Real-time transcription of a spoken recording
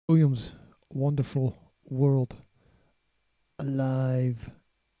Williams' Wonderful World live,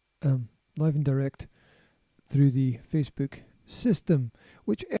 live and direct through the Facebook system,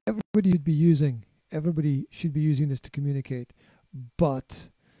 which everybody should be using. Everybody should be using this to communicate, but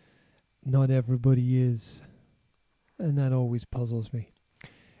not everybody is, and that always puzzles me.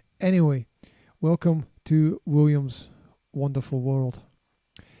 Anyway, welcome to Williams' Wonderful World.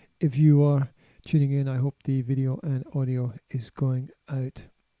 If you are tuning in, I hope the video and audio is going out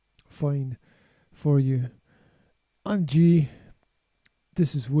fine for you. I'm G.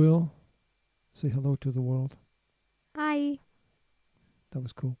 This is Will. Say hello to the world. Hi. That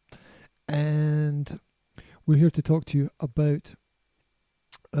was cool. And we're here to talk to you about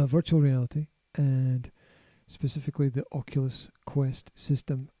virtual reality and specifically the Oculus Quest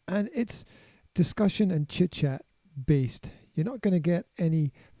system. And it's discussion and chit-chat based. You're not going to get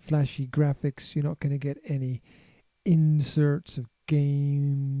any flashy graphics. You're not going to get any inserts of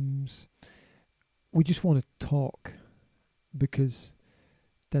games. We just want to talk because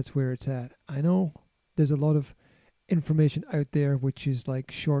that's where it's at. I know there's a lot of information out there which is like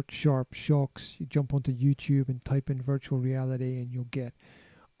short, sharp shocks. You jump onto YouTube and type in virtual reality and you'll get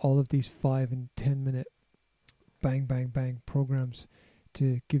all of these 5 and 10 minute bang, bang, bang programs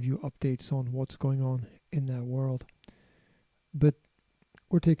to give you updates on what's going on in that world. But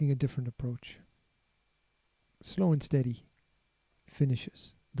we're taking a different approach. Slow and steady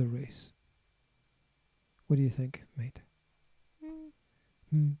finishes the race. What do you think, mate?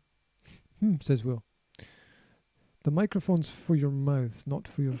 Says Will. The microphone's for your mouth, not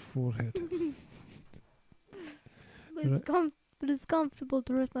for your forehead. But it's comfortable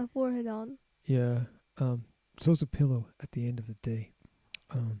to rest my forehead on. Yeah. So's a pillow at the end of the day.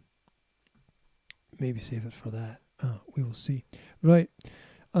 Maybe save it for that. We will see. Right.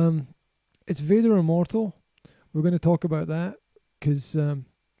 It's Vader Immortal. We're going to talk about that because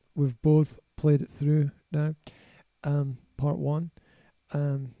we've both played it through now. Part 1.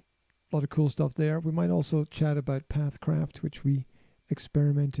 A lot of cool stuff there. We might also chat about Pathcraft, which we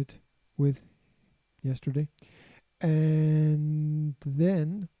experimented with yesterday. And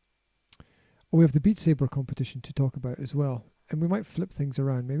then we have the Beat Saber competition to talk about as well. And we might flip things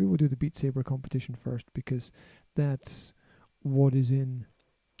around. Maybe we'll do the Beat Saber competition first because that's what is in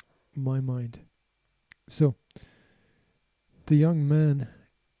my mind. So, the young man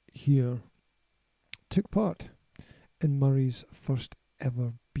here took part in Murray's first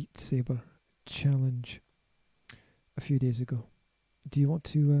ever Beat Saber challenge a few days ago. Do you want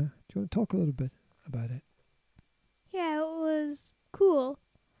to talk a little bit about it? Yeah, it was cool.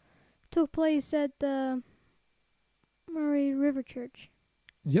 Took place at the Murray River Church.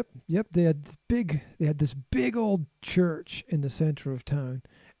 Yep. They had this big old church in the center of town,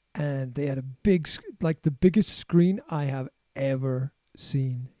 and they had a big, like the biggest screen I have ever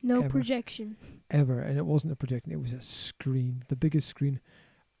seen. No projection. Ever, and it wasn't a projection; it was a screen, the biggest screen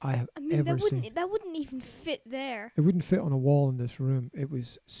I have ever seen. That wouldn't even fit there. It wouldn't fit on a wall in this room. It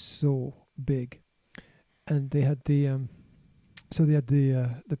was so big, and they had the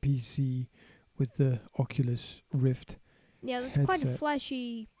the PC with the Oculus Rift. Yeah, that's headset. quite a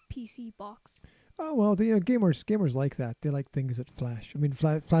flashy PC box. Oh well, the gamers like that. They like things that flash. I mean,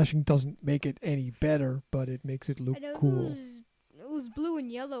 flashing doesn't make it any better, but it makes it look cool. It was blue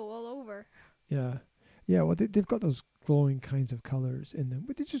and yellow all over. Yeah. Well, they've got those glowing kinds of colors in them,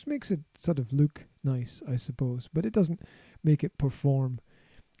 but it just makes it sort of look nice, I suppose. But it doesn't make it perform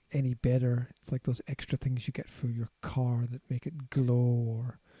any better. It's like those extra things you get for your car that make it glow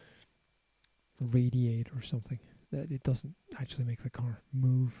or radiate or something. That it doesn't actually make the car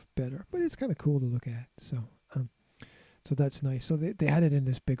move better, but it's kind of cool to look at. So that's nice. So they had it in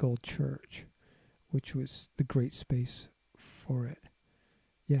this big old church, which was the great space for it.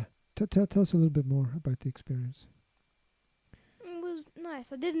 Yeah. Tell us a little bit more about the experience. It was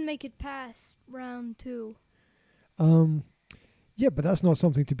nice. I didn't make it past round 2. Yeah, but that's not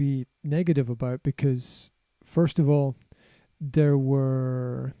something to be negative about because, first of all, there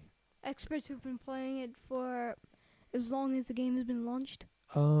were experts who've been playing it for as long as the game has been launched.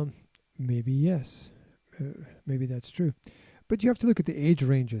 Maybe yes. Maybe that's true. But you have to look at the age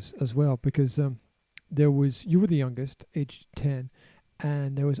ranges as well because you were the youngest, age 10,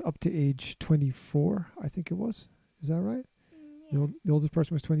 and there was up to age 24, I think it was. Is that right? Yeah. The oldest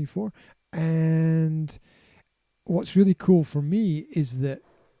person was 24. And what's really cool for me is that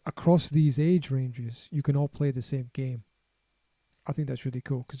across these age ranges, you can all play the same game. I think that's really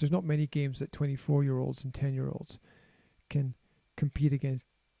cool because there's not many games that 24-year-olds and 10-year-olds can compete against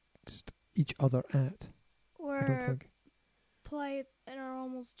each other at. I don't think. Play and are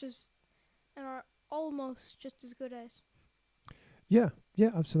almost just as good as. Yeah, yeah,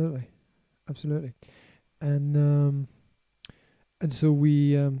 absolutely, absolutely. And and so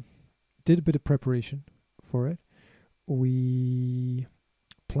we did a bit of preparation for it. We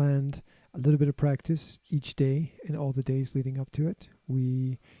planned a little bit of practice each day and all the days leading up to it.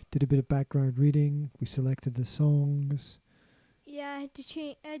 We did a bit of background reading. We selected the songs. Yeah, I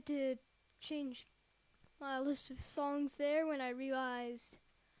had to change my list of songs there when I realized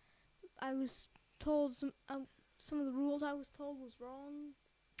I was told some of the rules I was told was wrong.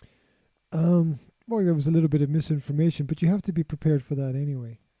 Well, there was a little bit of misinformation, but you have to be prepared for that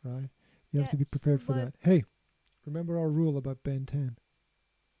anyway, right? You have Yeah, to be so prepared for that. Hey, remember our rule about Ben 10?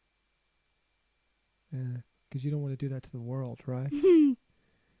 Because you don't want to do that to the world, right?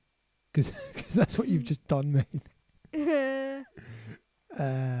 Because that's what you've just done, mate.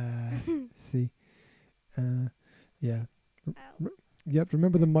 See, yeah. Yep.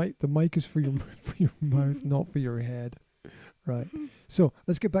 Remember the mic. The mic is for your for your mouth, not for your head, right? So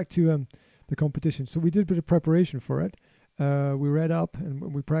let's get back to the competition. So we did a bit of preparation for it. We read up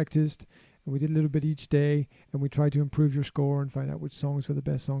and we practiced, and we did a little bit each day, and we tried to improve your score and find out which songs were the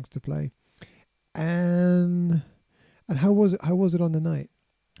best songs to play. And how was it? How was it on the night?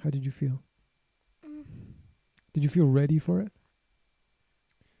 How did you feel? Did you feel ready for it?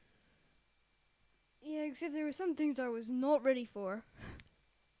 Yeah, except there were some things I was not ready for.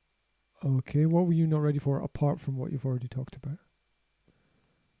 Okay, what were you not ready for apart from what you've already talked about?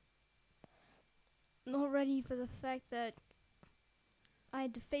 Not ready for the fact that I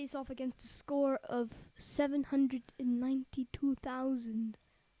had to face off against a score of 792,000.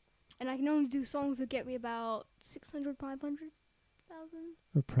 And I can only do songs that get me about 600, 500,000.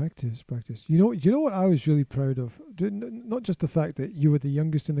 Practice. You know what I was really proud of? Not just the fact that you were the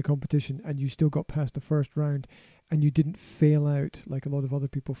youngest in the competition and you still got past the first round and you didn't fail out like a lot of other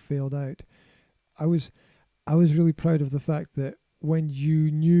people failed out. I was really proud of the fact that when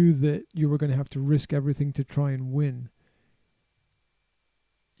you knew that you were going to have to risk everything to try and win,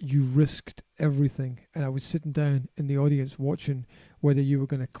 you risked everything. And I was sitting down in the audience watching whether you were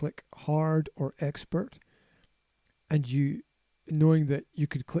going to click hard or expert, and you knowing that you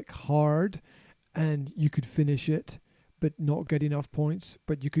could click hard and you could finish it but not get enough points,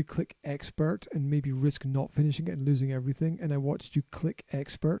 but you could click expert and maybe risk not finishing it and losing everything. And I watched you click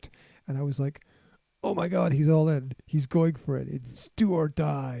expert and I was like, oh my god, he's all in, he's going for it, it's do or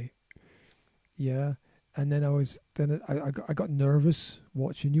die. Yeah. And then I got nervous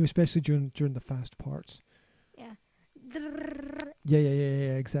watching you, especially during the fast parts. Yeah.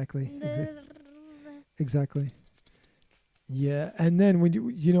 Yeah, exactly. Exactly. Yeah, and then when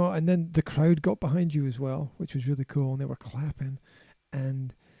and then the crowd got behind you as well, which was really cool, and they were clapping,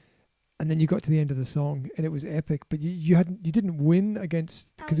 and then you got to the end of the song, and it was epic. But you didn't win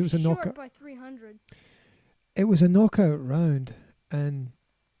against, because it was a knockout by 300. It was a knockout round, and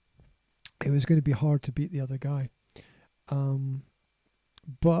it was going to be hard to beat the other guy.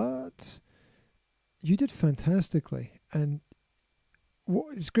 But you did fantastically, and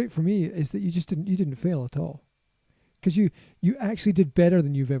what is great for me is that you didn't fail at all. Because you actually did better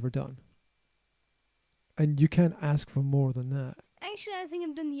than you've ever done. And you can't ask for more than that. Actually, I think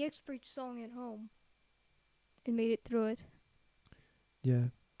I've done the expert song at home. And made it through it. Yeah.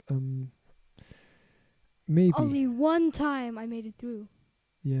 Maybe. Only one time I made it through.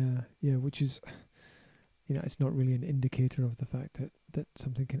 Yeah, which is, it's not really an indicator of the fact that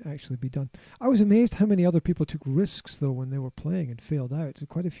something can actually be done. I was amazed how many other people took risks, though, when they were playing and failed out.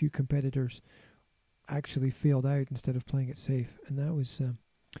 Quite a few competitors actually failed out instead of playing it safe, and that was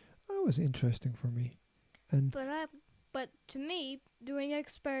interesting for me. And but to me, doing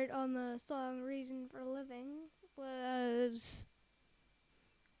expert on the song "Reason for Living" was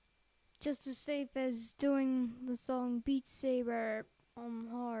just as safe as doing the song "Beat Saber" on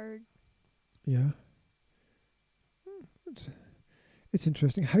hard. Yeah, it's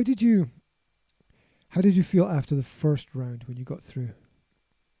interesting. How did you feel after the first round when you got through?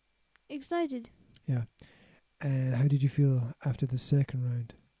 Excited. Yeah. And how did you feel after the second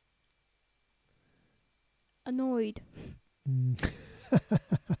round? Annoyed.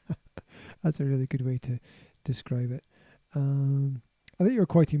 That's a really good way to describe it. I think you were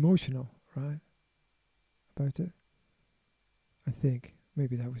quite emotional, right? About it. I think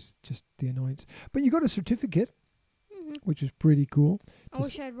maybe that was just the annoyance. But you got a certificate, which was pretty cool. I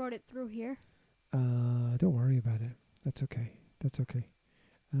wish I had wrote it through here. Don't worry about it. That's okay.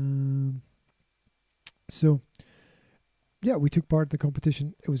 So, yeah, we took part in the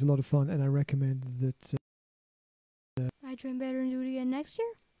competition. It was a lot of fun, and I recommend that. I train better and do it again next year.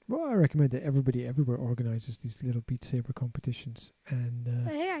 Well, I recommend that everybody everywhere organises these little Beat Saber competitions. And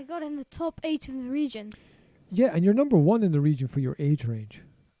hey, I got in the top 8 in the region. Yeah, and you're number one in the region for your age range,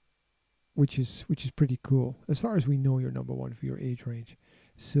 which is pretty cool. As far as we know, you're number one for your age range.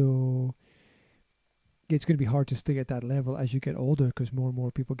 So it's going to be hard to stay at that level as you get older because more and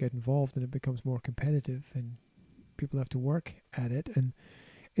more people get involved and it becomes more competitive and people have to work at it. And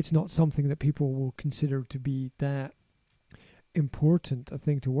it's not something that people will consider to be that important a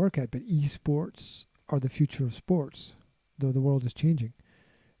thing to work at. But esports are the future of sports, though the world is changing.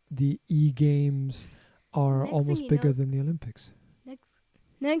 The e-games are Next almost thing you bigger know- than the Olympics.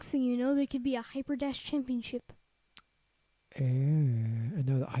 Next thing you know, there could be a Hyperdash championship. I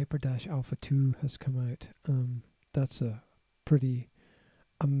know that Hyperdash Alpha 2 has come out. That's a pretty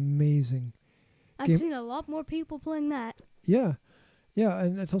amazing. I've Game- seen a lot more people playing that. Yeah,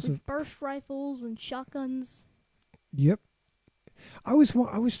 and it's also With burst rifles and shotguns. yep. I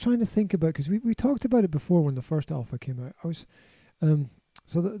was trying to think about because we talked about it before when the first alpha came out.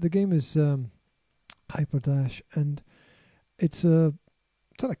 So the game is Hyperdash and it's a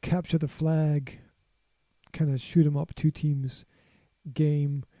sort of capture the flag, kind of shoot 'em up two teams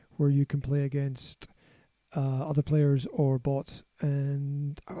game where you can play against other players or bots.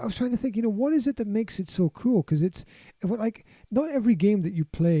 And I was trying to think, what is it that makes it so cool? Because it's like not every game that you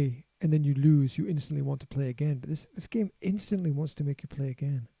play and then you lose, you instantly want to play again. But this game instantly wants to make you play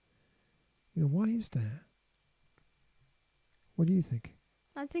again. Why is that? What do you think?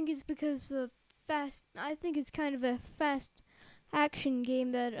 I think it's because I think it's kind of a fast action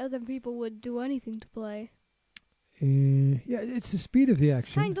game that other people would do anything to play. Yeah, it's the speed of the It's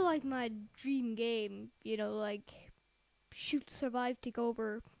action. kind of like my dream game, like shoot, survive, take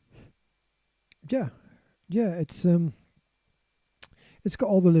over. Yeah, it's got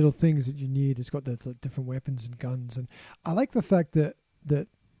all the little things that you need. It's got the different weapons and guns, and I like the fact that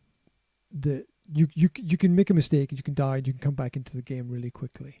you can make a mistake and you can die and you can come back into the game really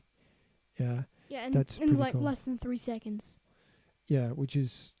quickly. Yeah, Yeah, and That's in pretty like cool. less than 3 seconds. yeah, which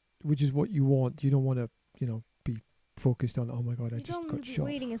is what you want. You don't want to be focused on, oh my god, I You just don't got want to be shot.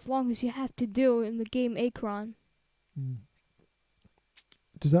 waiting as long as you have to do in the game Akron. Mm.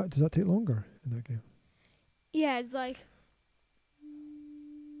 Does that take longer in that game? Yeah, it's like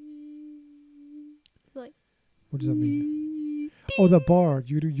What does that mean? Oh, the bar.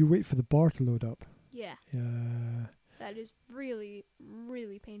 You wait for the bar to load up. yeah, Yeah. that is really,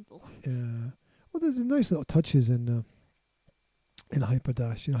 really painful. Yeah. Well, there's nice little touches in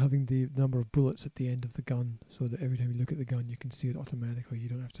Hyperdash. Having the number of bullets at the end of the gun, so that every time you look at the gun, you can see it automatically. You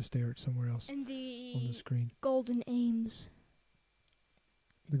don't have to stare at somewhere else And on the the screen. golden aims.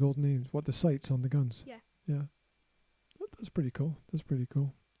 The golden aims. What, the sights on the guns? Yeah. Yeah. That's pretty cool.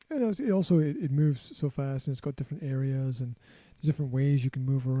 And it moves so fast, and it's got different areas, and there's different ways you can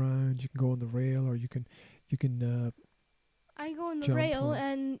move around. You can go on the rail, or you can. I go on the Jump rail or-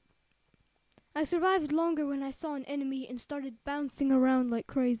 and I survived longer when I saw an enemy and started bouncing around like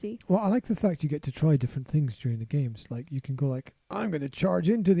crazy. Well, I like the fact you get to try different things during the games. Like you can go like, I'm going to charge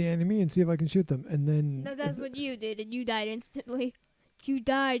into the enemy and see if I can shoot them, and then. No, that's what you did, and you died instantly. You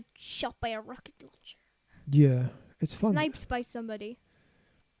died shot by a rocket launcher. Yeah, it's fun. Sniped by somebody.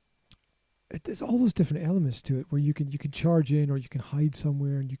 There's all those different elements to it where you can charge in or you can hide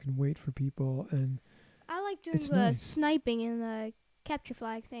somewhere and you can wait for people, and I like doing It's the nice. sniping and the capture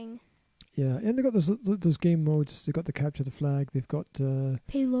flag thing. yeah, and they got those game modes. They got the capture the flag. They've got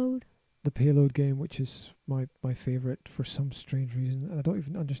Payload. the payload game, which is my favorite for some strange reason, and I don't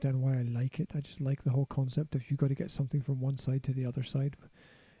even understand why I like it. I just like the whole concept of you got to get something from one side to the other side,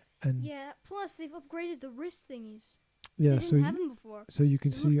 and Yeah, plus they've upgraded the wrist thingies. yeah, They so didn't have them before. so you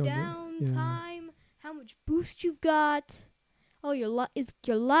can You see look on down, the time, how much boost you've got. Oh, is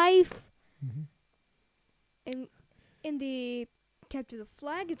your life. Mhm. And in the capture the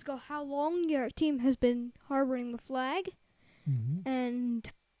flag, it's got how long your team has been harboring the flag. Mhm.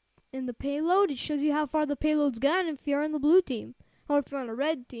 And in the payload, it shows you how far the payload's gone if you're on the blue team. Or if you're on a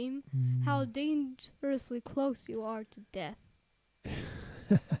red team, how Mm. dangerously close you are to death.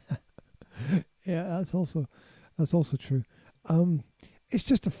 Yeah, that's also true. It's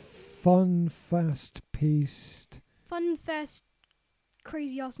just a fun, fast-paced, Fun, fast,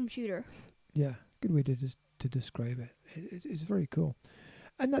 crazy, awesome shooter. yeah, good way to describe it. It's very cool,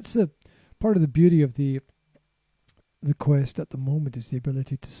 and that's the part of the beauty of the Quest at the moment is the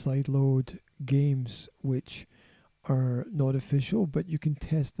ability to sideload games which are not official, but you can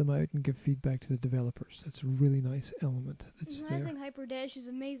test them out and give feedback to the developers. That's a really nice element that's I there. think Hyperdash is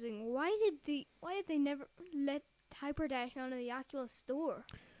amazing. Why did they never let Hyperdash onto the Oculus Store?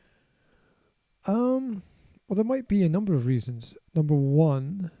 Well, there might be a number of reasons. Number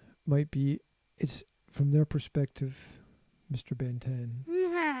one might be it's from their perspective, Mr. Ben 10,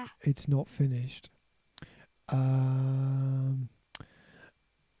 it's not finished. Um,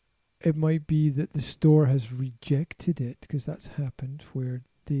 it might be that the store has rejected it, because that's happened where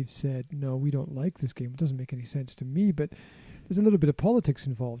they've said, no, we don't like this game. It doesn't make any sense to me. But there's a little bit of politics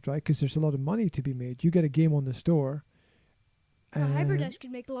involved, right? Because there's a lot of money to be made. You get a game on the store, and Hyperdesk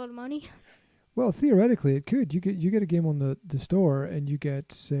could make a lot of money. well, theoretically, it could. You get a game on the store, and you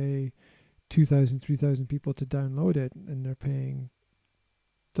get, say, 2,000, 3,000 people to download it, and they're paying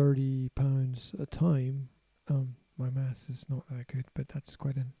 £30 a time. My maths is not that good, but that's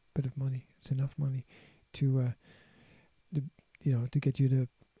quite a bit of money. It's enough money to, to get you to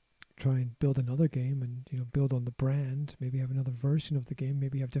try and build another game, and build on the brand. Maybe have another version of the game.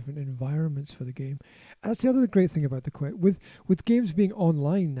 Maybe have different environments for the game. That's the other great thing about the Quest. With games being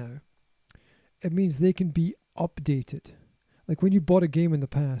online now, it means they can be updated. Like when you bought a game in the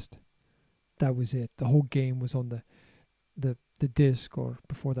past, that was it. The whole game was on the disc, or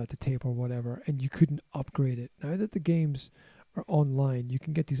before that the tape or whatever, and you couldn't upgrade it. Now that the games are online, you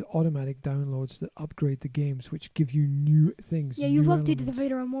can get these automatic downloads that upgrade the games, which give you new things. Yeah, new you've updated elements. the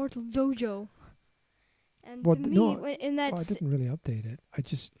Vader Immortal dojo. And Well, to me, no, in that I didn't really update it. I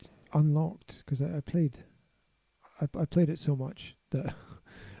just unlocked, because I played it so much that,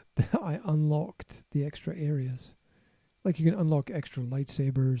 that I unlocked the extra areas. Like you can unlock extra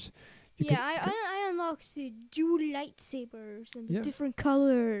lightsabers. I unlocked the dual lightsabers and the Yeah. different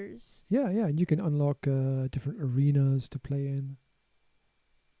colors. Yeah, and you can unlock different arenas to play in.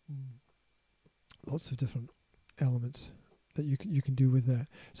 Lots of different elements that you can do with that.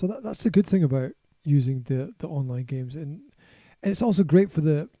 So that's the good thing about using the online games, and it's also great for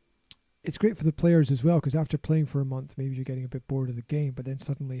the players as well, because after playing for a month, maybe you're getting a bit bored of the game, but then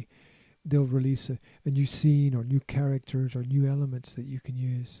suddenly they'll release a new scene or new characters or new elements that you can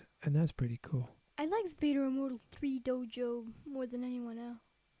use, and that's pretty cool. I like the Vader Immortal 3 dojo more than anyone else.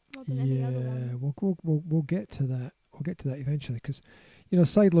 More than any other one. We'll get to that. We'll get to that eventually, because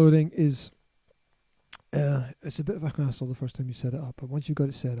side loading is it's a bit of a hassle the first time you set it up, but once you've got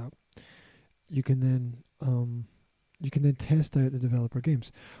it set up, you can then test out the developer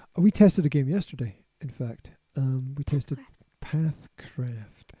games. We tested a game yesterday. In fact, we tested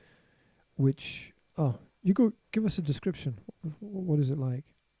Pathcraft, which you go give us a description. What is it like,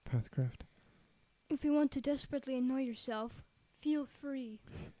 Pathcraft? If you want to desperately annoy yourself, feel free.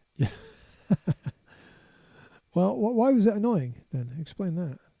 Yeah. Well, why was it annoying then? Explain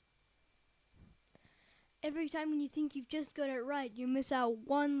that. Every time when you think you've just got it right, you miss out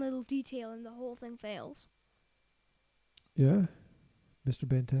one little detail and the whole thing fails. Yeah, Mr.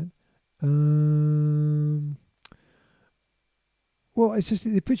 Ben 10. Well, it's just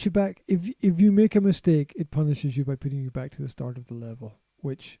it puts you back. If you make a mistake, it punishes you by putting you back to the start of the level,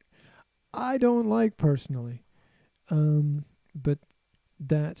 which I don't like personally. But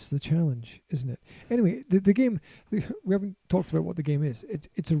that's the challenge, isn't it? Anyway, the game, we haven't talked about what the game is.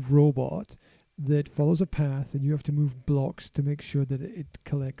 It's a robot that follows a path, and you have to move blocks to make sure that it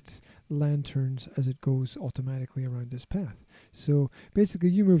collects lanterns as it goes automatically around this path. So basically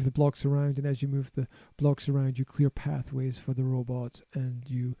you move the blocks around, and as you move the blocks around, you clear pathways for the robots, and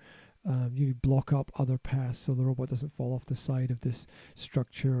you block up other paths so the robot doesn't fall off the side of this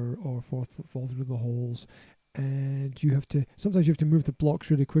structure or fall through the holes. And sometimes you have to move the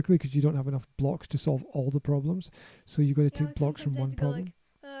blocks really quickly because you don't have enough blocks to solve all the problems. So you got to take blocks from one problem.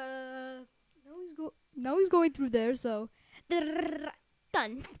 Now he's going through there, so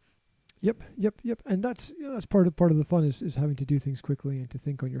done. Yep. And that's part of the fun is having to do things quickly and to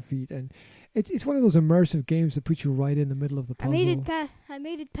think on your feet. And it's one of those immersive games that puts you right in the middle of the puzzle. I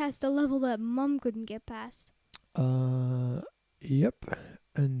made it past a level that Mum couldn't get past. Yep.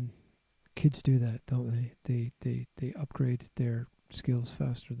 And kids do that, don't they? They upgrade their skills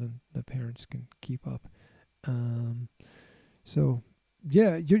faster than the parents can keep up. So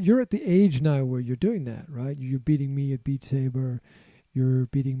yeah, you're at the age now where you're doing that, right? You're beating me at Beat Saber. You're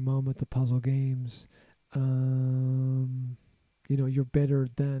beating Mum at the puzzle games. You're better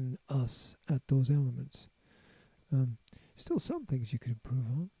than us at those elements. Still some things you could improve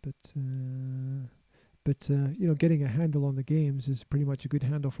on, but getting a handle on the games is pretty much a good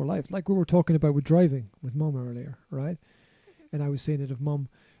handle for life. Like we were talking about with driving with Mum earlier, right? And I was saying that if Mum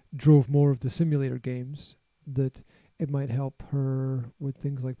drove more of the simulator games, that it might help her with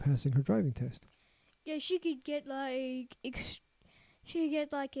things like passing her driving test. Yeah, she could get a extreme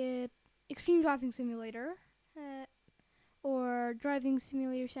driving simulator, or driving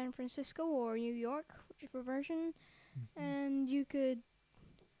simulator San Francisco or New York, whichever version, and you could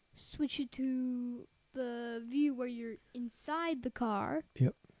switch it to the view where you're inside the car.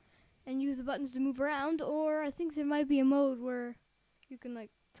 Yep. And use the buttons to move around, or I think there might be a mode where you can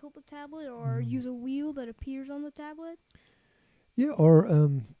tilt the tablet or use a wheel that appears on the tablet. Yeah, or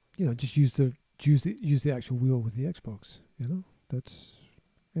just use the actual wheel with the Xbox. That's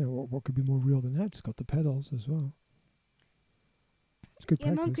what could be more real than that? It's got the pedals as well. It's good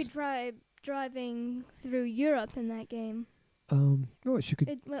Yeah, practice. Mom could try driving through Europe in that game. She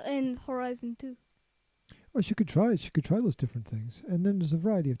could. In Horizon 2. Well, she could try. She could try those different things, and then there's a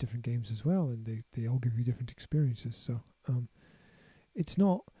variety of different games as well, and they all give you different experiences. So, it's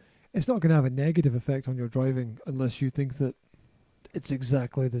not going to have a negative effect on your driving unless you think that it's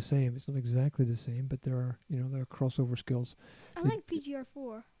exactly the same. It's not exactly the same, but there are crossover skills. I like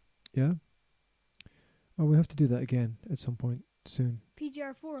PGR4. Yeah. Oh, we have to do that again at some point soon.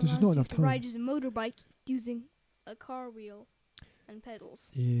 PGR4 There's allows not you enough to time. ride as a motorbike using a car wheel and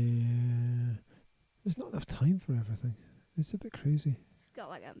pedals. Yeah. There's not enough time for everything. It's a bit crazy. It's got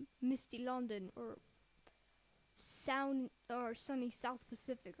like a misty London or sunny South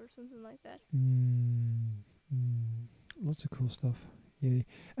Pacific or something like that. Lots of cool stuff. Yeah.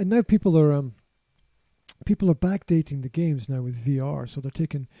 And now people are backdating the games now with VR. So they're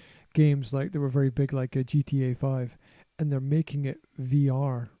taking games like they were very big, like GTA 5, and they're making it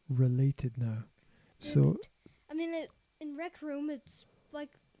VR related now. So I mean, in Rec Room, it's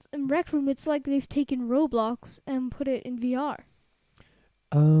like they've taken Roblox and put it in VR.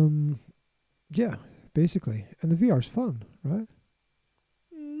 Yeah, basically, and the VR's fun, right?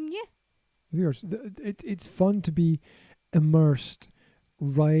 Yeah. VR's it's fun to be immersed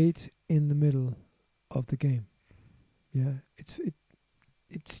right in the middle of the game. Yeah,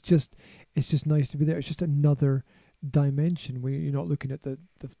 it's just nice to be there. It's just another dimension where you're not looking at the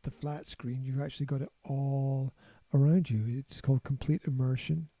flat screen. You've actually got it all around you. It's called complete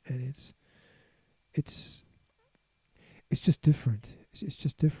immersion, and it's just different. It's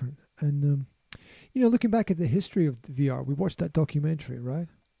just different. And looking back at the history of the VR, we watched that documentary, right?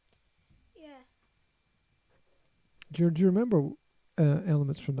 Yeah. Do you remember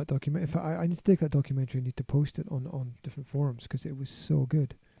elements from that documentary? In fact, I need to take that documentary and need to post it on different forums because it was so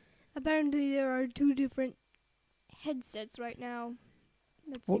good. Apparently, there are 2 different headsets right now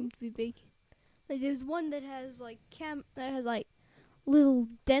that seem to be big. Like, there's one that has like little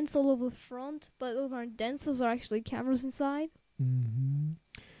dents all over the front, but those aren't dents; those are actually cameras inside. Mm-hmm.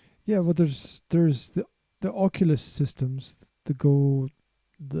 Yeah, well, there's the Oculus systems, the Go,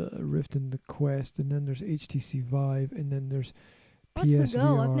 the Rift, and the Quest, and then there's HTC Vive, and then there's What's PSVR. the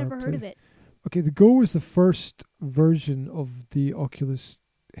Go? I've never heard of it. Okay, the Go was the first version of the Oculus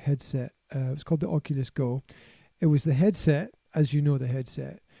headset. It was called the Oculus Go. It was the headset, as you know, the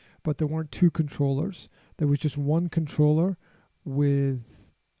headset, but there weren't 2 controllers. There was just one controller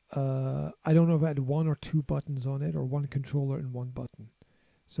with I don't know if it had 1 or 2 buttons on it, or one controller and 1 button.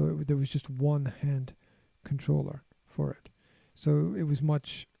 So there was just one hand controller for it. So it was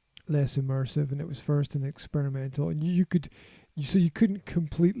much less immersive, and it was first and experimental. And you couldn't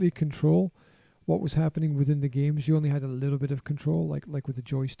completely control what was happening within the games. You only had a little bit of control, like with the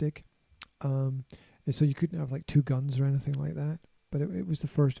joystick. And so you couldn't have like 2 guns or anything like that. But it was the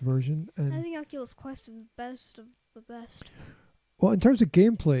first version. And I think Oculus Quest is the best of the best. well, in terms of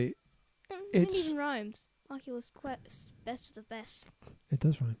gameplay, It even rhymes. Oculus Quest, best of the best. it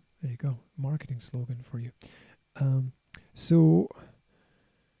does rhyme. There you go. Marketing slogan for you. So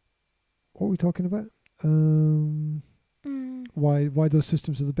what are we talking about? Why those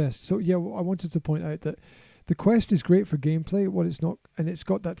systems are the best. So yeah, I wanted to point out that the Quest is great for gameplay. What it's not, and it's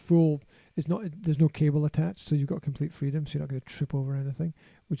got that full. It's not. There's no cable attached, so you've got complete freedom. So you're not going to trip over anything,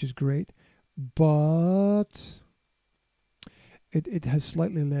 which is great. But it has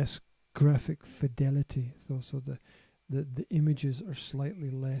slightly less graphic fidelity, so the images are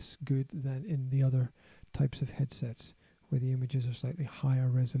slightly less good than in the other types of headsets, where the images are slightly higher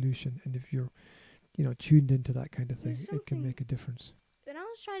resolution. And if you're tuned into that kind of thing, it can make a difference. When I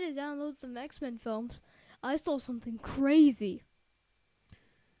was trying to download some X-Men films, I saw something crazy.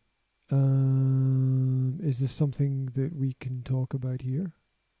 Is this something that we can talk about here?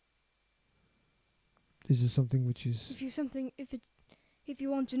 Is this something which is... If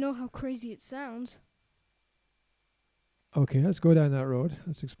you want to know how crazy it sounds. Okay, let's go down that road.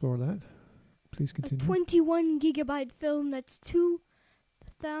 Let's explore that. Please A continue. 21 gigabyte film that's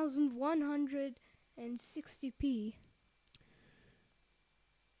 2,160p.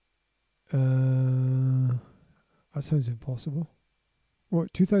 That sounds impossible.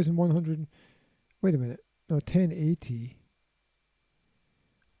 What, 2,100... Wait a minute. No, 1080.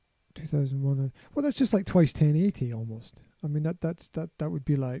 2,100... Well, that's just like twice 1080 almost. I mean, that would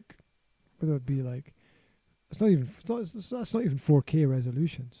be like... What would that be like? That's not even 4K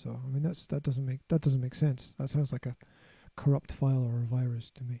resolution. So I mean, that doesn't make sense. That sounds like a corrupt file or a virus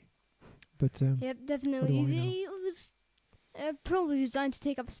to me. But Yep, what definitely. do I know? It was probably designed to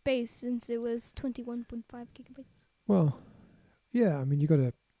take up space since it was 21.5 gigabytes. Well, yeah, I mean, you got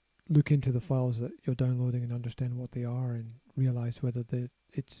to look into the files that you're downloading and understand what they are and realize whether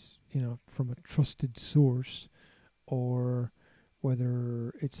it's, from a trusted source or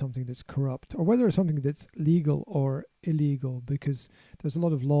whether it's something that's corrupt or whether it's something that's legal or illegal, because there's a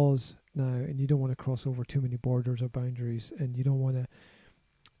lot of laws now and you don't want to cross over too many borders or boundaries, and you don't want to,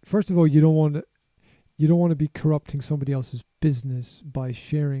 first of all, you don't want to be corrupting somebody else's business by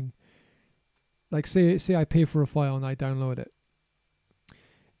sharing. Like say I pay for a file and I download it.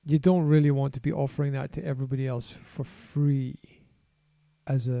 You don't really want to be offering that to everybody else for free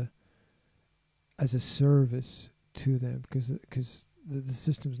as a service to them, because the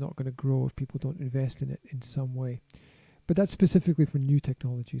system's not going to grow if people don't invest in it in some way. But that's specifically for new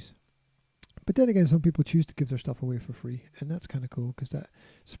technologies. But then again, some people choose to give their stuff away for free, and that's kind of cool because that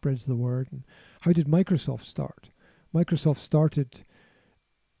spreads the word. And how did Microsoft start? Microsoft started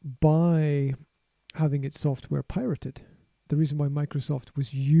by having its software pirated. The reason why Microsoft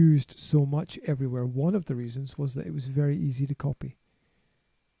was used so much everywhere, one of the reasons was that it was very easy to copy.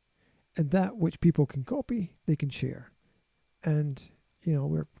 And that which people can copy, they can share. And,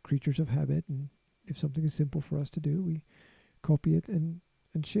 we're creatures of habit, and if something is simple for us to do, we copy it and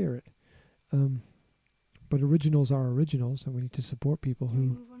share it. But originals are originals, and we need to support people who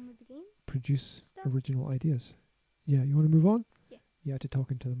Move on with the game produce stuff? original ideas. Yeah, you want to move on? Yeah. You have to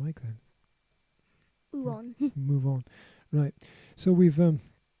talk into the mic then. Move on. Move on. Right. So we've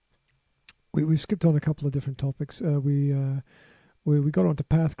skipped on a couple of different topics. We got onto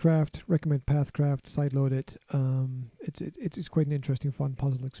Pathcraft. Recommend Pathcraft. Sideload it. It's quite an interesting, fun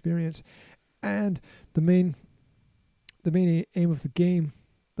puzzle experience. And the main aim of the game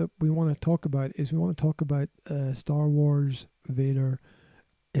that we want to talk about is Star Wars Vader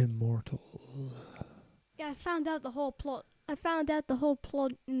Immortal. Yeah, I found out the whole plot.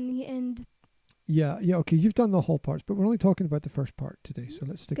 In the end. Yeah, okay, you've done the whole parts, but we're only talking about the first part today, so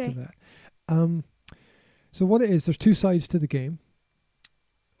let's stick to that. So what it is, there's two sides to the game.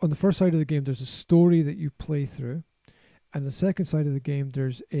 On the first side of the game, there's a story that you play through, and the second side of the game,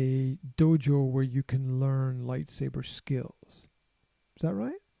 there's a dojo where you can learn lightsaber skills. Is that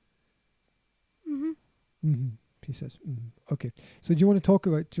right? Mm-hmm. Mm-hmm. He says, okay. So do you want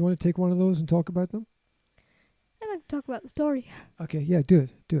to take one of those and talk about them? I'd like to talk about the story. Okay, yeah, do it.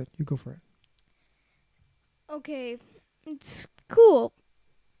 You go for it. Okay, it's cool.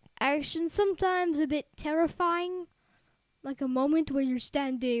 Action, sometimes a bit terrifying. Like a moment where you're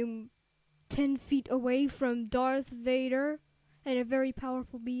standing 10 feet away from Darth Vader and a very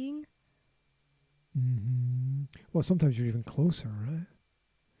powerful being. Mm-hmm. Well, sometimes you're even closer, right?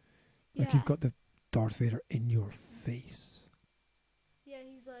 Like Yeah. you've got the Darth Vader in your face. Yeah,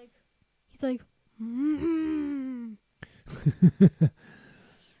 he's like, mm-hmm.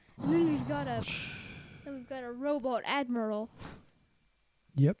 And then we've got a robot admiral.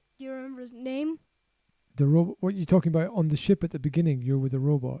 Yep. Do you remember his name? The robot. What are you talking about on the ship at the beginning? You're with a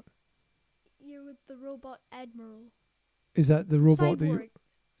robot. You're with the robot admiral. Is that the robot that you? Cyborg.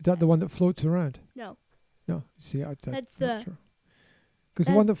 Is that the one that floats around? No. No. See, That's not the- sure. Because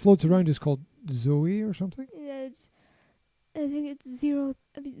the one that floats around is called Zoe or something. I think it's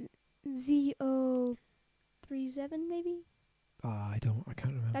ZO37 maybe. I can't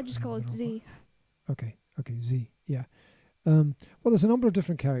remember. I just call it Z. Okay, Z. Yeah. Well, there's a number of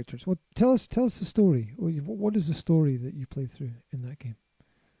different characters. Well, tell us the story. What is the story that you play through in that game?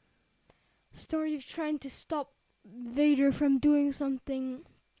 Story of trying to stop Vader from doing something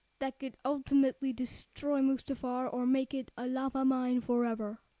that could ultimately destroy Mustafar or make it a lava mine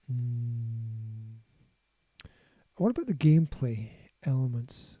forever. What about the gameplay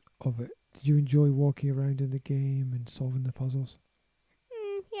elements of it? Did you enjoy walking around in the game and solving the puzzles?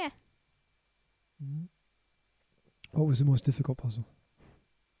 Yeah. What was the most difficult puzzle?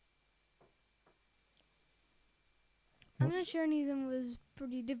 I'm not sure any of them was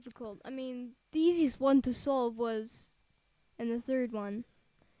pretty difficult. I mean, the easiest one to solve was in the third one.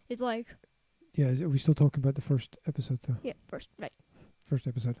 It's like... Yeah, are we still talking about the first episode though? Yeah, first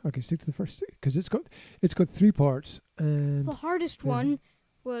Episode. Okay, stick to the first, because it's got 3 parts, and the hardest one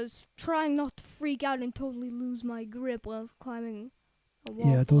was trying not to freak out and totally lose my grip while climbing a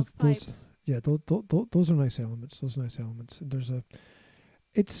wall full of pipes. Those are nice elements. And there's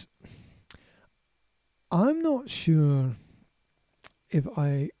I'm not sure if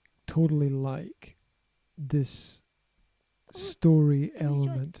I totally like this story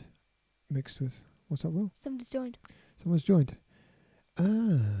element mixed with, what's that, Will? Somebody's joined. Someone's joined.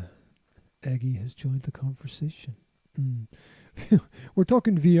 Aggie has joined the conversation. Mm. We're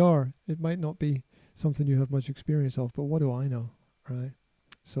talking VR. It might not be something you have much experience of, but what do I know, right?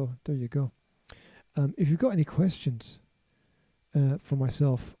 So there you go. If you've got any questions for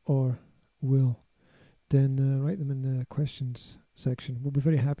myself or Will, then write them in the questions section. We'll be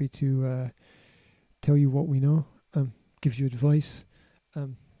very happy to tell you what we know, give you advice.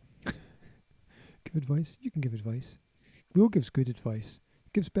 Give advice? You can give advice. Will gives good advice.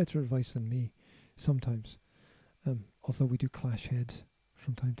 Gives better advice than me sometimes. Although we do clash heads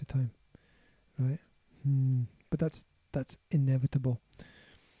from time to time, right? But that's inevitable.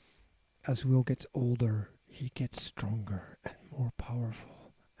 As Will gets older, he gets stronger and more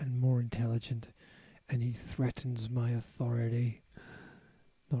powerful and more intelligent, and he threatens my authority.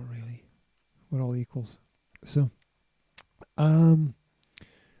 Not really. We're all equals. So, what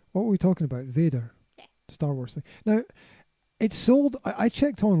were we talking about? Vader, Star Wars thing. Now, it's sold. I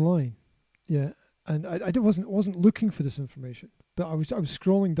checked online, yeah, and I wasn't looking for this information, but I was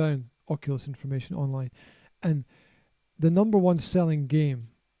scrolling down Oculus information online, and the number one selling game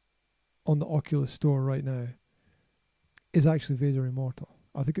on the Oculus store right now is actually Vader Immortal.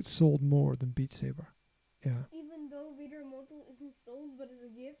 I think it's sold more than Beat Saber. Yeah. Even though Vader Immortal isn't sold, but is a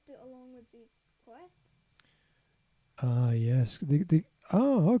gift along with the Quest. Yes.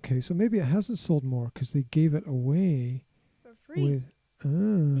 Okay. So maybe it hasn't sold more because they gave it away For free. with.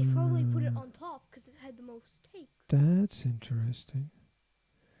 They probably put it on top because it had the most takes. That's interesting.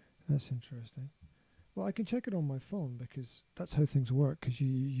 Well, I can check it on my phone because that's how things work. Because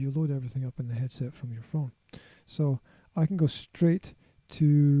you load everything up in the headset from your phone, so I can go straight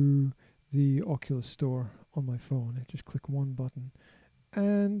to the Oculus store on my phone. I just click one button,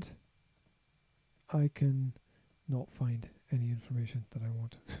 and I can not find any information that I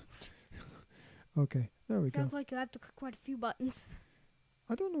want. Okay, there we go. Sounds like you have to click quite a few buttons.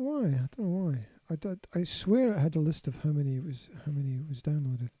 I don't know why. I swear it had a list of how many it was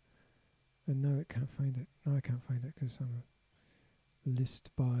downloaded, and now it can't find it. Now I can't find it because I'm list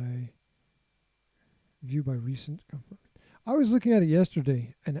by view by recent. I was looking at it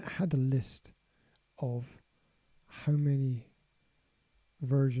yesterday, and it had a list of how many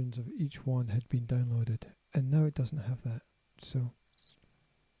versions of each one had been downloaded, and now it doesn't have that. So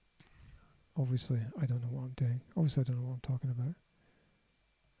obviously, I don't know what I'm doing. Obviously, I don't know what I'm talking about.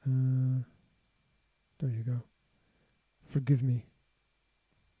 There you go. Forgive me.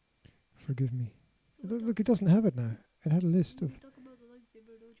 Look, it doesn't have it now. It had a list of. Talk about the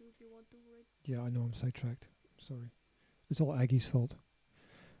lightsaber, don't you, if you want to, right? Yeah, I know. I'm sidetracked. Sorry. It's all Aggie's fault.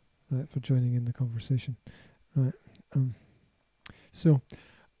 Right, for joining in the conversation. Right. So,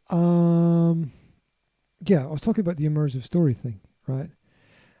 yeah, I was talking about the immersive story thing, right?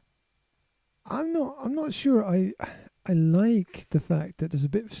 I'm not sure I like the fact that there's a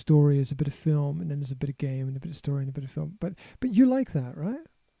bit of story, there's a bit of film, and then there's a bit of game, and a bit of story, and a bit of film. But you like that, right?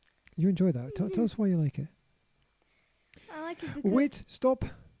 You enjoy that. Tell us why you like it. I like it because... Wait, stop.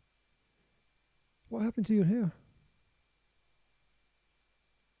 What happened to your hair?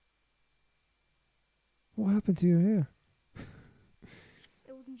 What happened to your hair?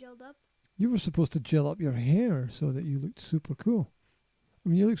 It wasn't gelled up. You were supposed to gel up your hair so that you looked super cool. I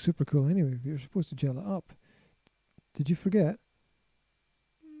mean, you look super cool anyway, but you're supposed to gel it up. Did you forget?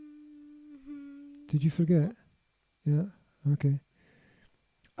 Did you forget? Yeah? Okay.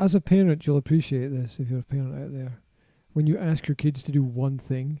 As a parent, you'll appreciate this if you're a parent out there. When you ask your kids to do one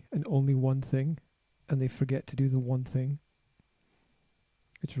thing and only one thing, and they forget to do the one thing,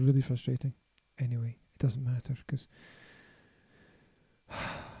 it's really frustrating. Anyway, it doesn't matter because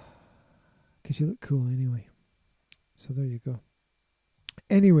you look cool anyway. So there you go.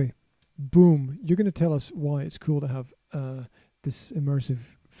 Anyway, boom. You're going to tell us why it's cool to have this immersive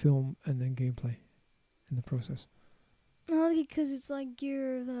film and then gameplay in the process. Well, because it's like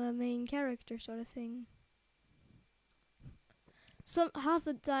you're the main character sort of thing. Half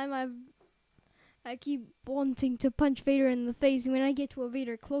the time I keep wanting to punch Vader in the face, and when I get to a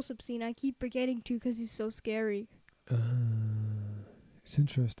Vader close-up scene, I keep forgetting to because he's so scary. It's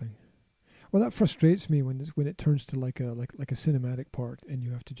interesting. Well, that frustrates me when it turns to like a cinematic part, and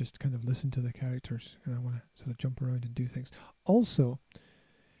you have to just kind of listen to the characters, and I want to sort of jump around and do things. Also,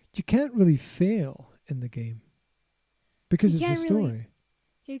 you can't really fail in the game because it's a story.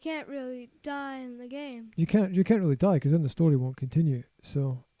 You can't really die in the game. You can't really die because then the story won't continue.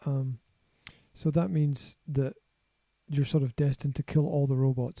 So that means that you're sort of destined to kill all the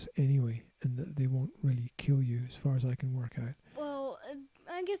robots anyway, and that they won't really kill you, as far as I can work out. Well,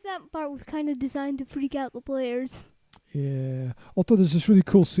 I guess that part was kind of designed to freak out the players. Yeah. Although there's this really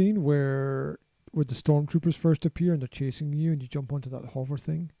cool scene where the stormtroopers first appear and they're chasing you, and you jump onto that hover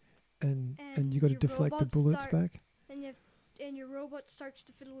thing, and you got to deflect the bullets back. and your robot starts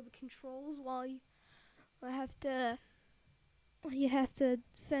to fiddle with the controls while you have to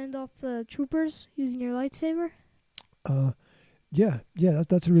fend off the troopers using your lightsaber. Yeah,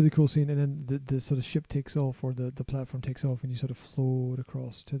 that's a really cool scene. And then the sort of ship takes off, or the platform takes off, and you sort of float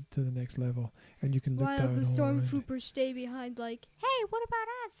across to the next level, and you can look While down the all around. stormtroopers stay behind, like, hey, what about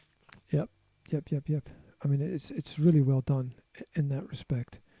us? Yep. I mean, it's really well done in that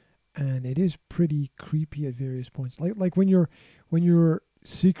respect, and it is pretty creepy at various points. Like when you're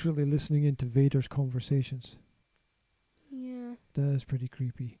secretly listening into Vader's conversations. Yeah. That's pretty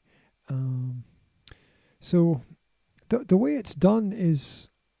creepy. So the way it's done is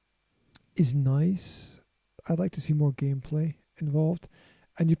nice. I'd like to see more gameplay involved,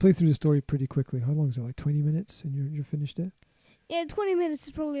 and you play through the story pretty quickly. How long is it? Like 20 minutes, and you're finished it. Yeah, 20 minutes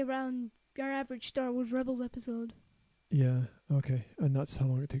is probably around your average Star Wars Rebels episode. Yeah. Okay, and that's how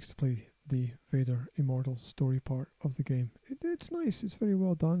long it takes to play the Vader Immortal story part of the game. It's nice. It's very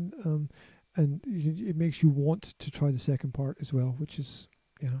well done. And it makes you want to try the second part as well, which is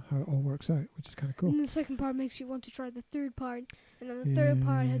how it all works out, which is kind of cool. And the second part makes you want to try the third part, and then the third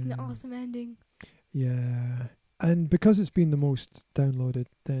part has an awesome ending. Yeah, and because it's been the most downloaded,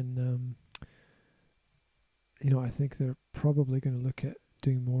 then I think they're probably going to look at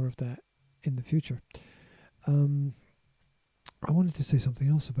doing more of that in the future. I wanted to say something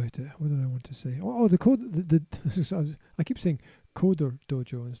else about it. What did I want to say? Oh, the code. I keep saying Coder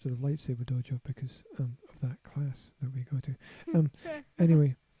Dojo instead of Lightsaber Dojo because of that class that we go to.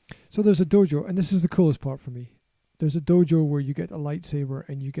 Anyway, so there's a dojo, and this is the coolest part for me. There's a dojo where you get a lightsaber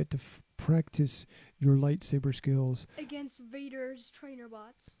and you get to practice your lightsaber skills against Vader's trainer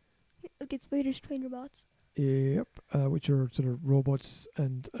bots. Against Vader's trainer bots. Yep, which are sort of robots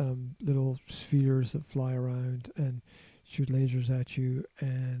and little spheres that fly around and shoot lasers at you,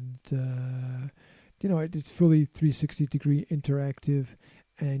 and it's fully 360-degree interactive,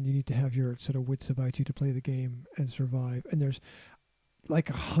 and you need to have your sort of wits about you to play the game and survive. And there's like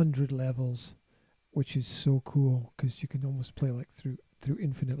 100 levels, which is so cool because you can almost play like through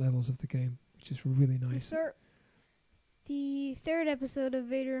infinite levels of the game, which is really nice. The third episode of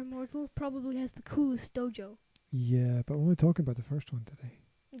Vader Immortal probably has the coolest dojo. Yeah, but we're only talking about the first one today.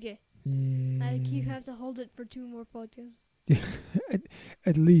 Okay. Yeah. You have to hold it for 2 more podcasts.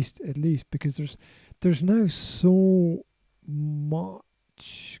 at least, because there's now so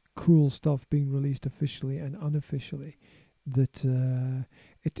much cool stuff being released officially and unofficially that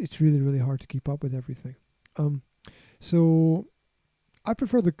it's really, really hard to keep up with everything. So I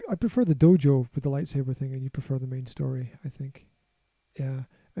prefer the dojo with the lightsaber thing, and you prefer the main story, I think. Yeah,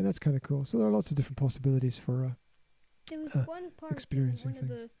 and that's kind of cool. So there are lots of different possibilities for there was one part in one of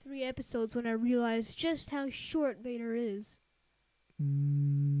the 3 episodes when I realized just how short Vader is.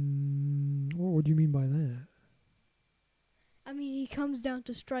 What do you mean by that? I mean, he comes down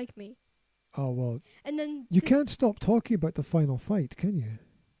to strike me. Oh, well, and then you can't stop talking about the final fight, can you?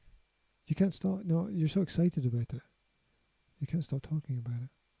 You can't stop. No, you're so excited about it. You can't stop talking about it.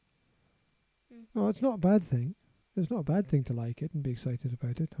 No, it's not a bad thing. It's not a bad thing to like it and be excited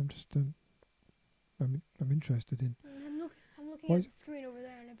about it. I'm just, I'm interested in. I'm looking at the screen over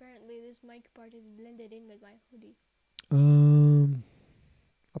there, and apparently this mic part is blended in with my hoodie.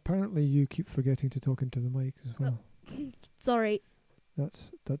 Apparently you keep forgetting to talk into the mic as well. Sorry.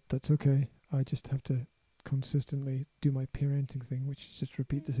 That's okay. I just have to consistently do my parenting thing, which is just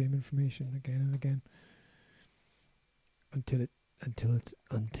repeat the same information again and again until it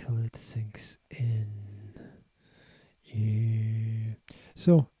sinks in. Yeah.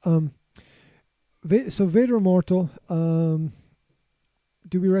 So Vader Immortal.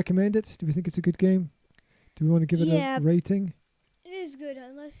 Do we recommend it? Do we think it's a good game? Do we want to give it a rating? It is good,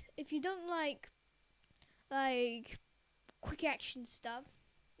 unless if you don't like quick action stuff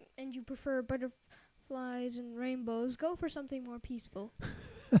and you prefer butterflies and rainbows, go for something more peaceful.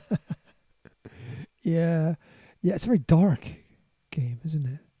 Yeah, it's a very dark game, isn't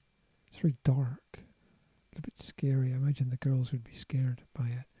it? It's very dark, a little bit scary. I imagine the girls would be scared by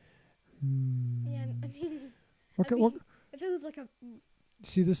it. Yeah, I mean, if it was like a...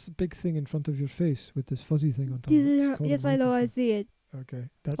 See this big thing in front of your face with this fuzzy thing on top? Yes, I know, I see it.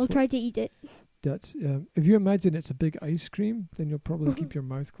 Okay, I'll try to eat it. That's if you imagine it's a big ice cream, then you'll probably keep your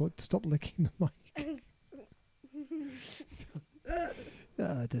mouth closed. Stop licking the mic.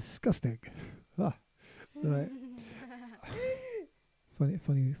 Disgusting. Right.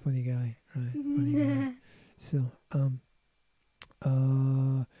 funny guy. Right, funny guy. So, are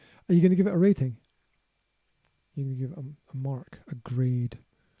you going to give it a rating? You're going to give it a mark, a grade?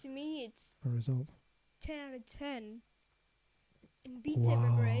 To me, it's a result. 10 out of 10. In Beat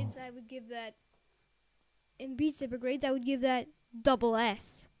Saber grades, I would give that in Beat Saber grades, I would give that double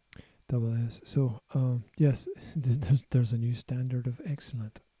S. Double S. So, yes, there's a new standard of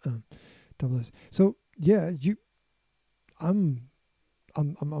excellent. Double S. So, yeah, I'm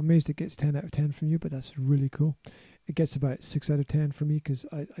amazed it gets 10 out of 10 from you, but that's really cool. It gets about 6 out of 10 from me because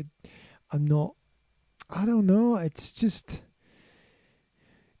I'm not. I don't know. It's just.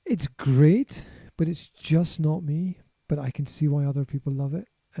 It's great, but it's just not me. But I can see why other people love it,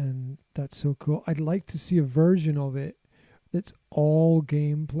 and that's so cool. I'd like to see a version of it that's all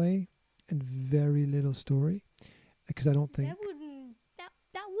gameplay and very little story, because I don't think that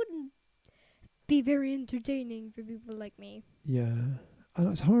wouldn't be very entertaining for people like me. Yeah, and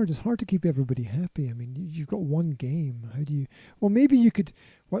it's hard. It's hard to keep everybody happy. I mean, you've got one game. How do you? Well, maybe you could.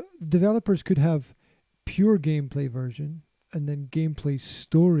 What developers could have pure gameplay version and then gameplay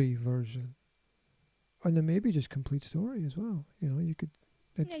story version, and then maybe just complete story as well. You know, you could.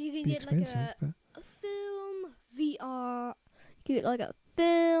 It'd You can be get expensive, like but a film VR. You can get like a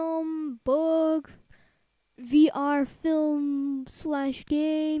film book, VR film /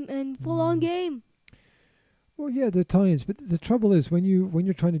 game, and full on game. well, yeah, the tie-ins. But the trouble is when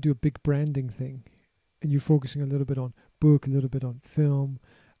you're trying to do a big branding thing, and you're focusing a little bit on book, a little bit on film,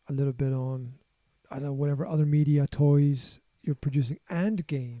 a little bit on I don't know whatever other media, toys you're producing, and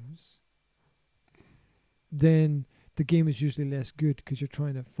games. Then the game is usually less good because you're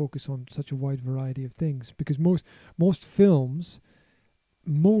trying to focus on such a wide variety of things. Because most films,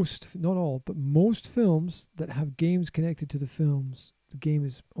 not all, but most films that have games connected to the films, the game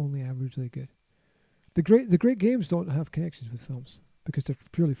is only averagely good. The great games don't have connections with films because they're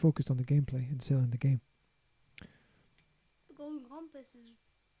purely focused on the gameplay and selling the game. The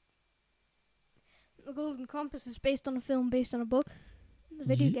Golden Compass is based on a film, based on a book, the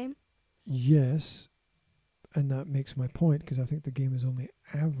video game. Yes, and that makes my point because I think the game is only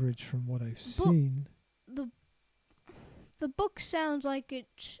average from what I've seen. The book sounds like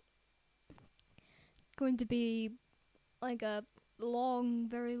it's going to be like a long,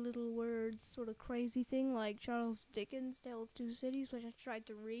 very little words sort of crazy thing, like Charles Dickens' Tale of Two Cities, which I tried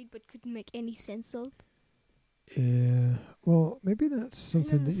to read but couldn't make any sense of. Yeah, well, maybe that's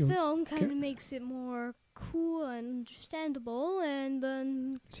something and then that you'll. The film kind of makes it more cool and understandable, and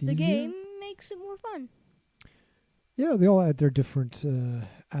then the easier. game makes it more fun. Yeah, they all add their different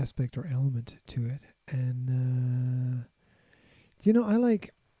aspect or element to it, and I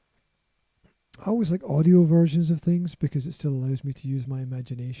always like audio versions of things because it still allows me to use my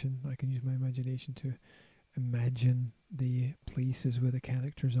imagination. I can use my imagination to imagine the places where the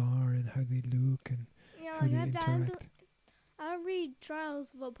characters are and how they look and how they interact. I read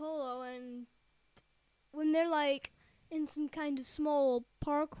Trials of Apollo, and when they're like in some kind of small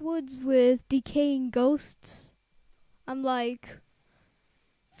park woods with decaying ghosts, I'm like,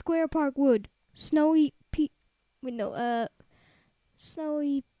 Square Park Wood, snowy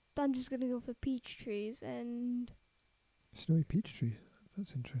snowy. I'm just gonna go for peach trees and Snowy peach trees.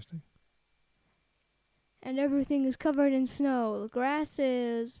 That's interesting. And everything is covered in snow. The grass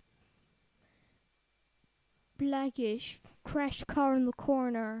is blackish. Crashed car in the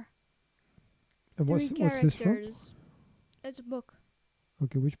corner. And what's this from? It's a book.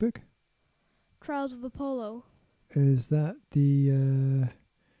 Okay, which book? Trials of Apollo. Is that the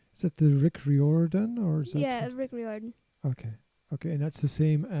Rick Riordan or is that Rick Riordan. Okay, and that's the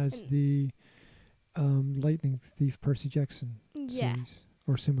same as the Lightning Thief Percy Jackson series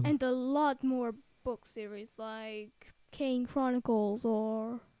or similar. And a lot more book series like Kane Chronicles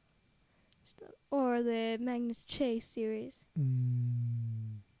or the Magnus Chase series.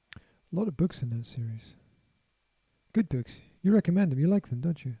 A lot of books in that series. Good books. You recommend them. You like them,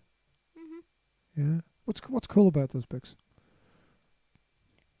 don't you? Mhm. Yeah. What's cool about those books?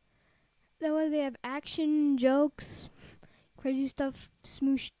 That way they have action, jokes, crazy stuff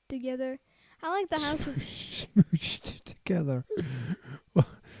smooshed together. I like the house of smooshed together.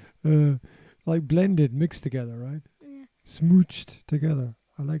 Like blended, mixed together, right? Yeah. Smooched together.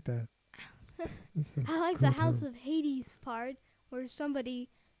 I like that. I like cool the House term. of Hades part where somebody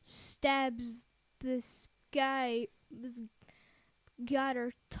stabs this god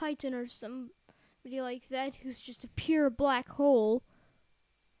or titan or somebody like that who's just a pure black hole.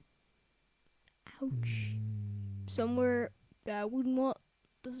 Ouch. Somewhere I wouldn't want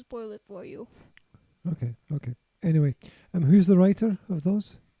to spoil it for you. Okay. Anyway, who's the writer of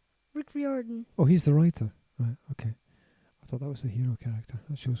those? Rick Riordan. Oh, he's the writer. Right, okay. I thought that was the hero character.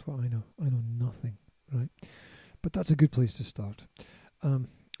 That shows what I know. I know nothing, right? But that's a good place to start,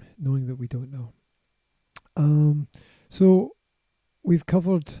 knowing that we don't know. So we've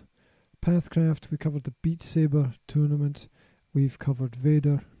covered Pathcraft, we covered the Beat Saber tournament, we've covered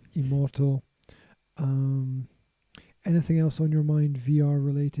Vader, Immortal, Um, anything else on your mind, VR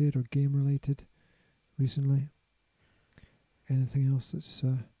related or game related, recently? Anything else that's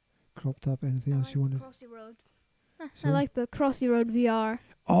cropped up? Anything else you wanted? Crossy Road. I Sorry? like the Crossy Road VR.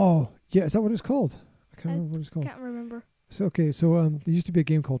 Oh, yeah. Is that what it's called? I can't remember what it's called. Can't remember. So okay, so there used to be a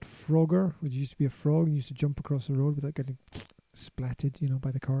game called Frogger, which used to be a frog and used to jump across the road without getting splatted,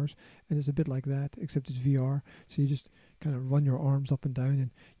 by the cars. And it's a bit like that, except it's VR. So you just kind of run your arms up and down, and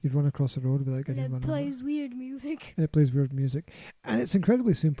you'd run across the road without getting run And it over. plays weird music. And it plays weird music, and it's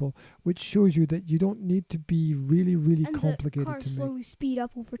incredibly simple, which shows you that you don't need to be really, really And complicated the cars to make. slowly speed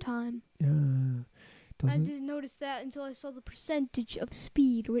up over time. Yeah, I doesn't. didn't notice that until I saw the percentage of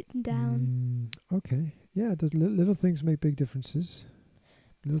speed written down. Okay, yeah, does little things make big differences.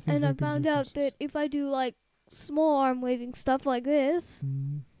 Little things And I make big found out that differences. if I do like small arm waving stuff like this,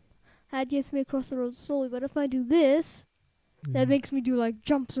 that gets me across the road slowly. But if I do this, that makes me do like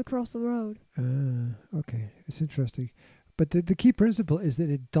jumps across the road. Okay, it's interesting. But the key principle is that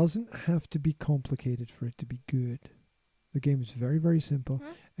it doesn't have to be complicated for it to be good. The game is very, very simple,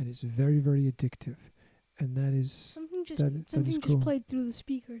 and it's very, very addictive. And that is Something just that is just cool. played through the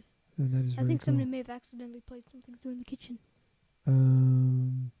speakers. And that is I very think cool. somebody may have accidentally played something through in the kitchen.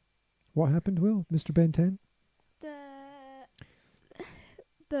 What happened, Will? Mr. Ben 10?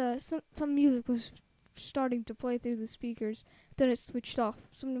 Some music was starting to play through the speakers. Then it switched off.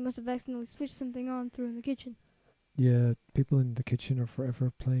 Somebody must have accidentally switched something on through in the kitchen. Yeah, people in the kitchen are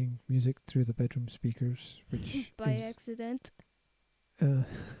forever playing music through the bedroom speakers, which By is, accident.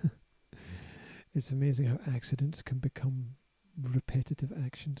 It's amazing how accidents can become repetitive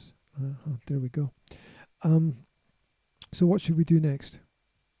actions. There we go. So what should we do next?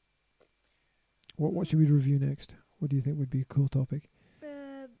 What should we review next? What do you think would be a cool topic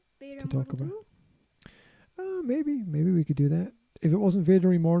Vader to talk Immortal about? 2? Maybe we could do that. If it wasn't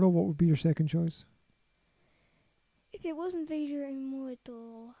Vader Immortal, what would be your second choice? If it wasn't Vader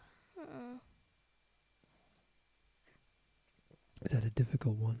Immortal, Is that a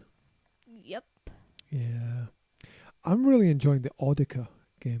difficult one? Yep. Yeah. I'm really enjoying the Audica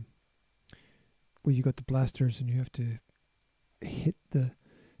game, where you got the blasters and you have to hit the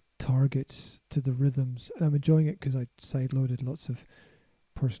targets to the rhythms. And I'm enjoying it because I sideloaded lots of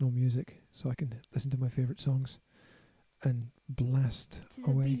personal music, so I can listen to my favorite songs and blast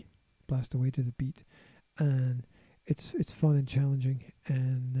away to the beat. And it's fun and challenging,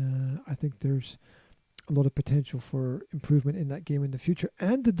 and I think there's a lot of potential for improvement in that game in the future.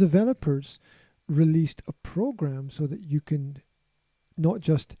 And the developers released a program so that you can not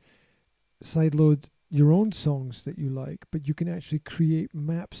just sideload your own songs that you like, but you can actually create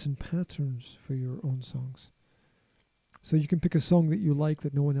maps and patterns for your own songs. So you can pick a song that you like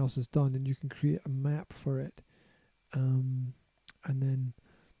that no one else has done, and you can create a map for it, and then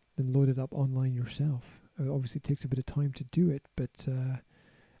load it up online yourself. Obviously, it takes a bit of time to do it, but it's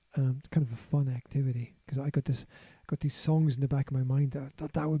kind of a fun activity, because I got these songs in the back of my mind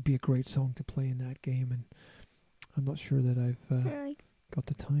that would be a great song to play in that game, and I'm not sure that I've got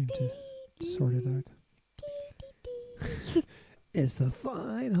the time to sort it out. It's the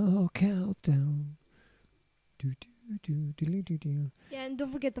final countdown. Do, do, do, do, do, do. Yeah, and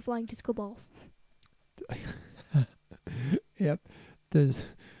don't forget the flying disco balls. Yep, the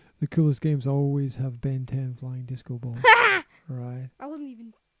coolest games always have Ben 10 flying disco balls. Right. I wasn't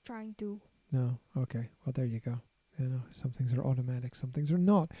even trying to. No. Okay. Well, there you go. Some things are automatic, some things are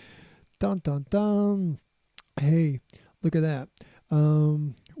not. Dun dun dun. Hey, look at that.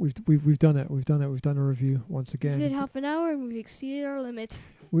 We've done it. We've done a review once again. We did half an hour and we've exceeded our limit.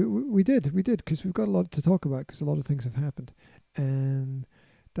 We did because we've got a lot to talk about, because a lot of things have happened, and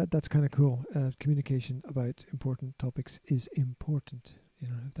that's kind of cool. Communication about important topics is important.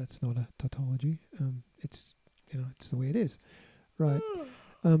 If that's not a tautology, it's it's the way it is, right?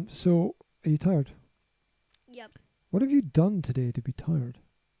 So are you tired? Yep. What have you done today to be tired?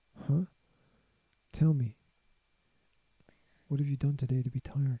 Huh? Tell me. What have you done today to be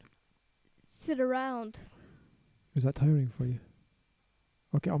tired? Sit around. Is that tiring for you?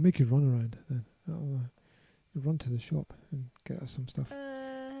 Okay, I'll make you run around then. I'll run to the shop and get us some stuff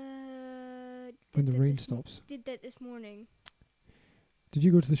when the rain stops. Did that this morning. Did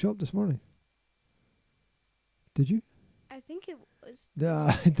you go to the shop this morning? Did you? I think it was.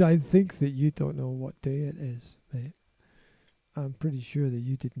 I think that you don't know what day it is, mate. I'm pretty sure that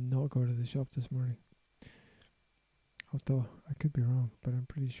you did not go to the shop this morning. Although I could be wrong, but I'm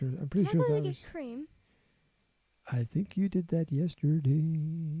pretty sure. I'm pretty sure that was. Get cream. I think you did that yesterday.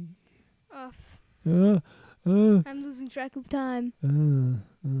 I'm losing track of time. There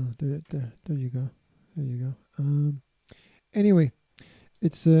you go. There you go. Anyway,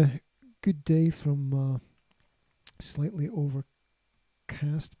 it's good day from slightly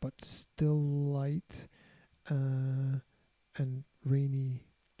overcast but still light and rainy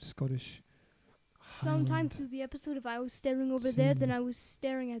Scottish Sometime Highland through the episode, if I was staring over there, then scene. I was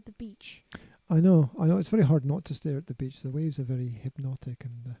staring at the beach. I know. It's very hard not to stare at the beach. The waves are very hypnotic,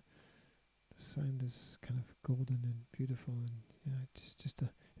 and the sound is kind of golden and beautiful, and it's just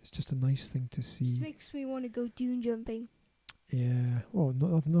a nice thing to Just see. makes me want to go dune jumping. Yeah. Well,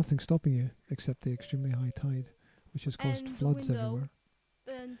 nothing stopping you except the extremely high tide, which has caused And the floods window. everywhere.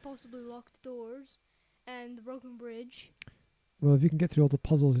 And possibly locked doors. And the broken bridge. Well, if you can get through all the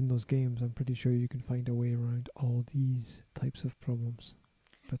puzzles in those games, I'm pretty sure you can find a way around all these types of problems.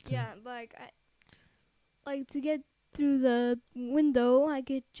 But Yeah, like to get through the window, I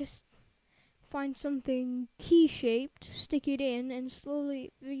could just find something key-shaped, stick it in, and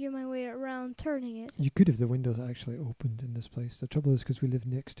slowly figure my way around turning it. you could if the windows actually opened in this place. The trouble is because we live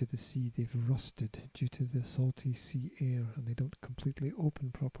next to the sea, they've rusted due to the salty sea air, and they don't completely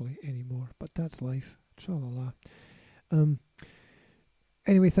open properly anymore. But that's life. Tra-la-la.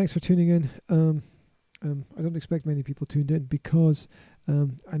 Anyway, thanks for tuning in. I don't expect many people tuned in because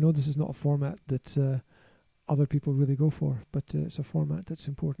I know this is not a format that other people really go for, but it's a format that's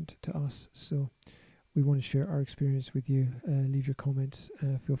important to us. So we want to share our experience with you. Leave your comments.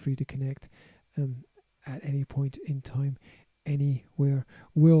 Feel free to connect at any point in time, anywhere.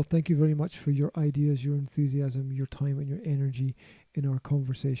 Will, thank you very much for your ideas, your enthusiasm, your time, and your energy in our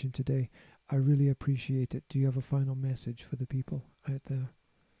conversation today. I really appreciate it. Do you have a final message for the people out there?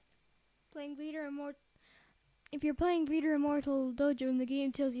 Playing Vader Immortal. If you're playing Vader Immortal Dojo and the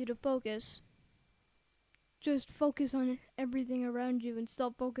game tells you to focus, just focus on everything around you and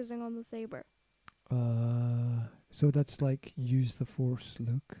stop focusing on the saber. So that's like use the force,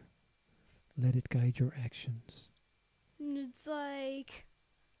 Luke. Let it guide your actions. It's like,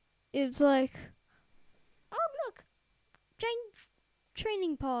 oh look,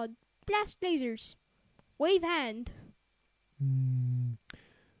 training pod, blast lasers, wave hand. I'm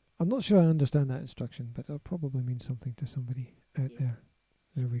not sure I understand that instruction, but it'll probably mean something to somebody out there.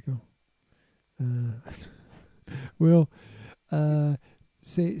 There we go. Well,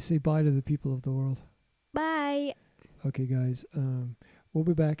 say bye to the people of the world. Bye. Okay, guys. We'll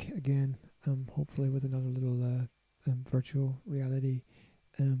be back again. Hopefully with another little virtual reality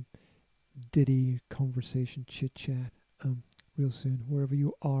ditty conversation chit chat. Real soon. Wherever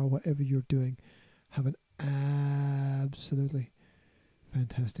you are, whatever you're doing, have an absolutely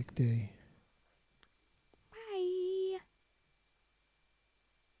fantastic day.